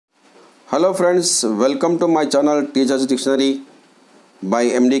Hello friends, welcome to my channel Teachers Dictionary by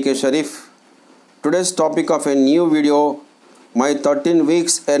MDK Sharif. Today's topic of a new video, my 13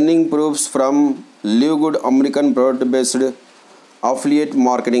 weeks earning proofs from Livegood American product based affiliate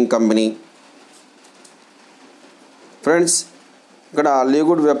marketing company. Friends, ఇక్కడ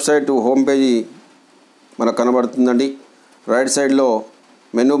Livegood website home page మనకు కనబడుతుందండి. Right side లో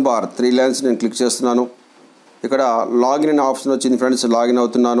menu bar 3 lines నేను click చేస్తున్నాను. ఇక్కడ login అనే option వచ్చింది friends. Login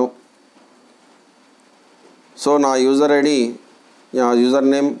అవుతున్నాను. So నా user ID user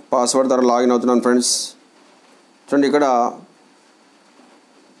name password ద్వారా లాగిన్ అవుతున్నాను ఫ్రెండ్స్. చూడండి, ఇక్కడ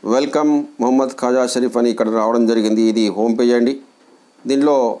వెల్కమ్ మొహమ్మద్ ఖాజా షరీఫ్ అని ఇక్కడ రావడం జరిగింది. ఇది హోమ్ పేజ్ అండి.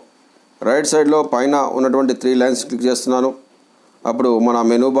 దీనిలో రైట్ సైడ్లో పైన ఉన్నటువంటి 3 లైన్స్ క్లిక్ చేస్తున్నాను. అప్పుడు మన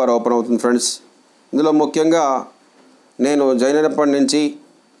మెనూ బార్ ఓపెన్ అవుతుంది ఫ్రెండ్స్. ఇందులో ముఖ్యంగా నేను జాయిన్ అయినప్పటి నుంచి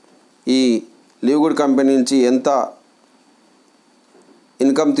ఈ లివ్గుడ్ కంపెనీ నుంచి ఎంత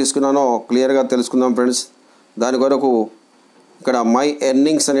ఇన్కమ్ తీసుకున్నానో క్లియర్గా తెలుసుకుందాం ఫ్రెండ్స్. దాని కొరకు ఇక్కడ మై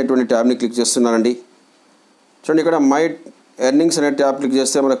ఎర్నింగ్స్ అనేటువంటి ట్యాబ్ని క్లిక్ చేస్తున్నానండి. చూడండి, ఇక్కడ మై ఎర్నింగ్స్ అనే ట్యాబ్ క్లిక్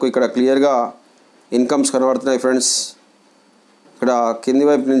చేస్తే మనకు ఇక్కడ క్లియర్గా ఇన్కమ్స్ కనబడుతున్నాయి ఫ్రెండ్స్. ఇక్కడ కింది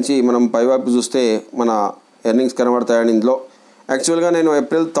వైపు నుంచి మనం పై వైపు చూస్తే మన ఎర్నింగ్స్ కనబడతాయండి. ఇందులో యాక్చువల్గా నేను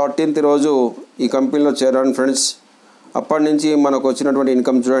ఏప్రిల్ 13th రోజు ఈ కంపెనీలో చేరాను ఫ్రెండ్స్. అప్పటి నుంచి మనకు వచ్చినటువంటి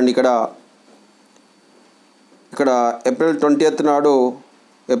ఇన్కమ్ చూడండి. ఇక్కడ ఏప్రిల్ 20th నాడు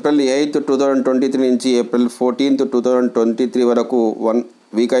ఏప్రిల్ 8th 2023 నుంచి ఏప్రిల్ 14th 2023 వరకు 1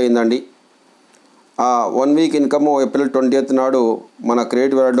 వీక్ అయిందండి. ఆ 1 వీక్ ఇన్కమ్ ఏప్రిల్ 20th నాడు మన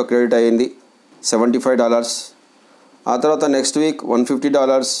క్రెడిట్ వాలెట్లో క్రెడిట్ అయ్యింది $75. ఆ తర్వాత నెక్స్ట్ వీక్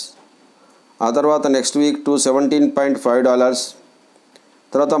 $150. ఆ తర్వాత నెక్స్ట్ వీక్ $217.5.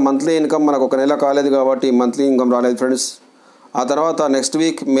 తర్వాత మంత్లీ ఇన్కమ్ మనకు ఒక నెల కాలేదు కాబట్టి మంత్లీ ఇన్కమ్ రాలేదు ఫ్రెండ్స్. ఆ తర్వాత నెక్స్ట్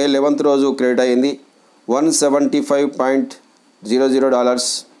వీక్ మే 11th రోజు క్రెడిట్ అయ్యింది $175.00.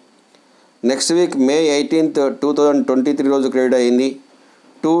 నెక్స్ట్ వీక్ మే 18th 2023 రోజు క్రెడిట్ అయ్యింది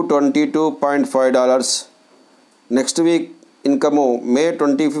 $222.5. నెక్స్ట్ వీక్ ఇన్కము మే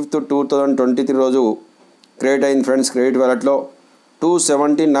 25th 2023 రోజు క్రెడిట్ అయింది friends credit వాలెట్లో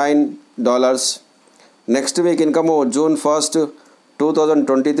 $279. Next week income June 1st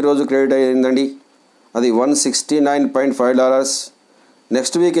 2023 రోజు క్రెడిట్ అయ్యిందండి. అది $169.5.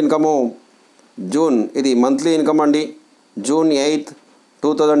 నెక్స్ట్ వీక్ ఇన్కము జూన్, ఇది మంత్లీ ఇన్కమ్ అండి, జూన్ 8th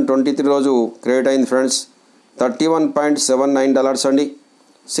 2023 రోజు క్రెడిట్ అయింది ఫ్రెండ్స్ $31.79 అండి.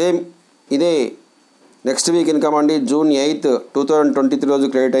 సేమ్ ఇదే నెక్స్ట్ వీక్ ఇన్కమ్ అండి, జూన్ 8th 2023 రోజు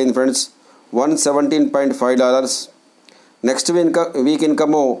క్రెడిట్ అయింది friends $117.5. Next week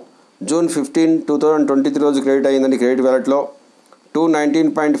income June 15 2023 రోజు క్రెడిట్ అయిందండి credit వాలెట్లో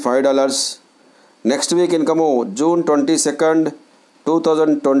 $219.5. Next week income June 22nd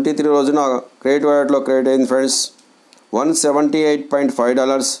 2023 రోజున క్రెడిట్ వాలెట్లో క్రెడిట్ అయింది friends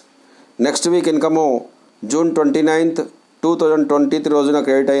 $178.5. Next week income June 29th 2023 రోజున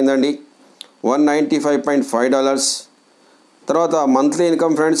క్రెడిట్ అయిందండి $195.5. తర్వాత monthly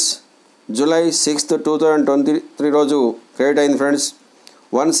income friends July 6th 2023 రోజు క్రెడిట్ అయింది ఫ్రెండ్స్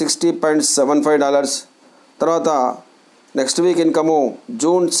 $160.75. తర్వాత next week income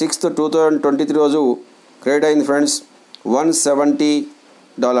June 6th 2023 రోజు క్రెడిట్ అయింది friends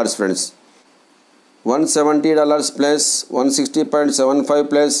 $170 friends. $170 plus $160.75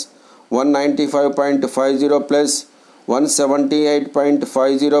 plus $195.50 plus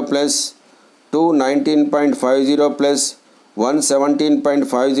 $178.50 plus $219.50 plus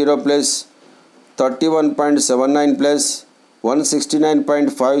 $117.50 plus $31.79 plus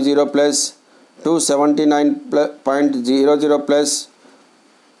 $169.50 plus $279.00 plus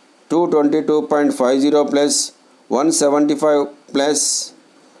 $222.50 plus $175 plus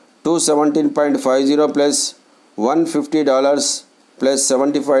 $217.50 plus $150 plus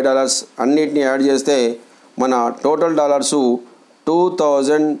 $75 అన్నిటిని add చేస్తే మన టోటల్ డాలర్స్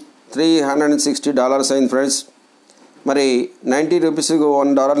 $2,360 అయింది friends. మరి 90 రూపీస్కి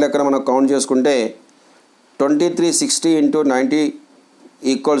 $1 లెక్కన మనం కౌంట్ చేసుకుంటే 2360 × 90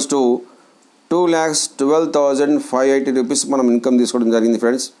 ఈక్వల్స్ టు 2,12,580 రూపీస్ మనం ఇన్కమ్ తీసుకోవడం జరిగింది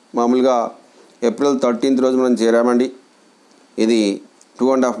ఫ్రెండ్స్. మామూలుగా ఏప్రిల్ 13th రోజు మనం చేరామండి. ఇది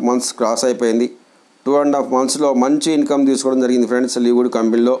 2.5 months క్రాస్ అయిపోయింది. 2.5 monthsలో మంచి ఇన్కమ్ తీసుకోవడం జరిగింది ఫ్రెండ్స్. లివ్గుడ్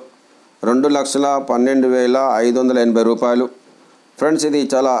కంపెనీలో $2,12,580 రూపాయలు ఫ్రెండ్స్. ఇది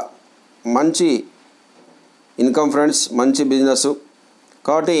చాలా మంచి ఇన్కమ్ ఫ్రెండ్స్, మంచి బిజినెస్.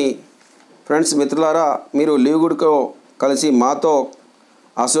 కాబట్టి ఫ్రెండ్స్ మిత్రులారా, మీరు లివ్గుడ్తో కలిసి మాతో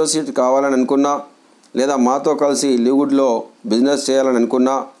అసోసియేట్ కావాలని అనుకున్నా లేదా మాతో కలిసి లివ్గుడ్లో బిజినెస్ చేయాలని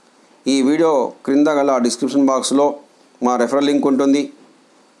అనుకున్నా ఈ వీడియో క్రింద గల డిస్క్రిప్షన్ బాక్స్లో మా రెఫరల్ లింక్ ఉంటుంది.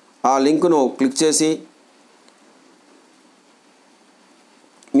 ఆ లింకును క్లిక్ చేసి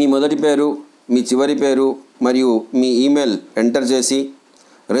మీ మొదటి పేరు, మీ చివరి పేరు మరియు మీ ఈమెయిల్ ఎంటర్ చేసి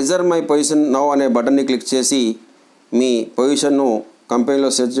రిజర్వ్ మై పొజిషన్ నౌ అనే బటన్ని క్లిక్ చేసి మీ పొజిషన్ను కంపెనీలో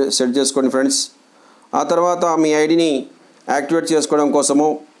సెట్ చేసుకోండి ఫ్రెండ్స్. ఆ తర్వాత మీ ఐడిని యాక్టివేట్ చేసుకోవడం కోసము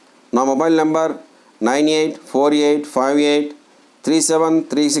నా మొబైల్ నెంబర్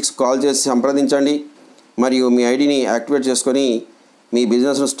 9848583736 కాల్ చేసి సంప్రదించండి మరియు మీ ఐడిని యాక్టివేట్ చేసుకొని మీ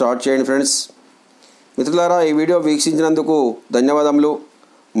బిజినెస్ను స్టార్ట్ చేయండి ఫ్రెండ్స్. మిత్రులారా, ఈ వీడియో వీక్షించినందుకు ధన్యవాదములు.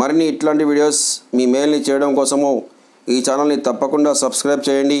 మరిన్ని ఇట్లాంటి వీడియోస్ మీ మెయిల్ని చేయడం కోసము ఈ ఛానల్ని తప్పకుండా సబ్స్క్రైబ్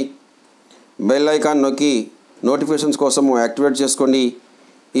చేయండి. బెల్ ఐకాన్ నొక్కి నోటిఫికేషన్స్ కోసము యాక్టివేట్ చేసుకోండి.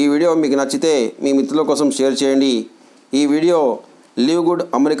 ఈ వీడియో మీకు నచ్చితే మీ మిత్రుల కోసం షేర్ చేయండి. ఈ video లివ్గుడ్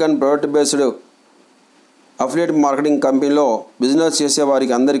American product based affiliate marketing కంపెనీలో బిజినెస్ చేసే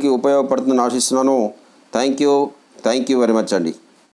వారికి అందరికీ ఉపయోగపడుతుందని ఆశిస్తున్నాను. థ్యాంక్ యూ వెరీ మచ్ అండి.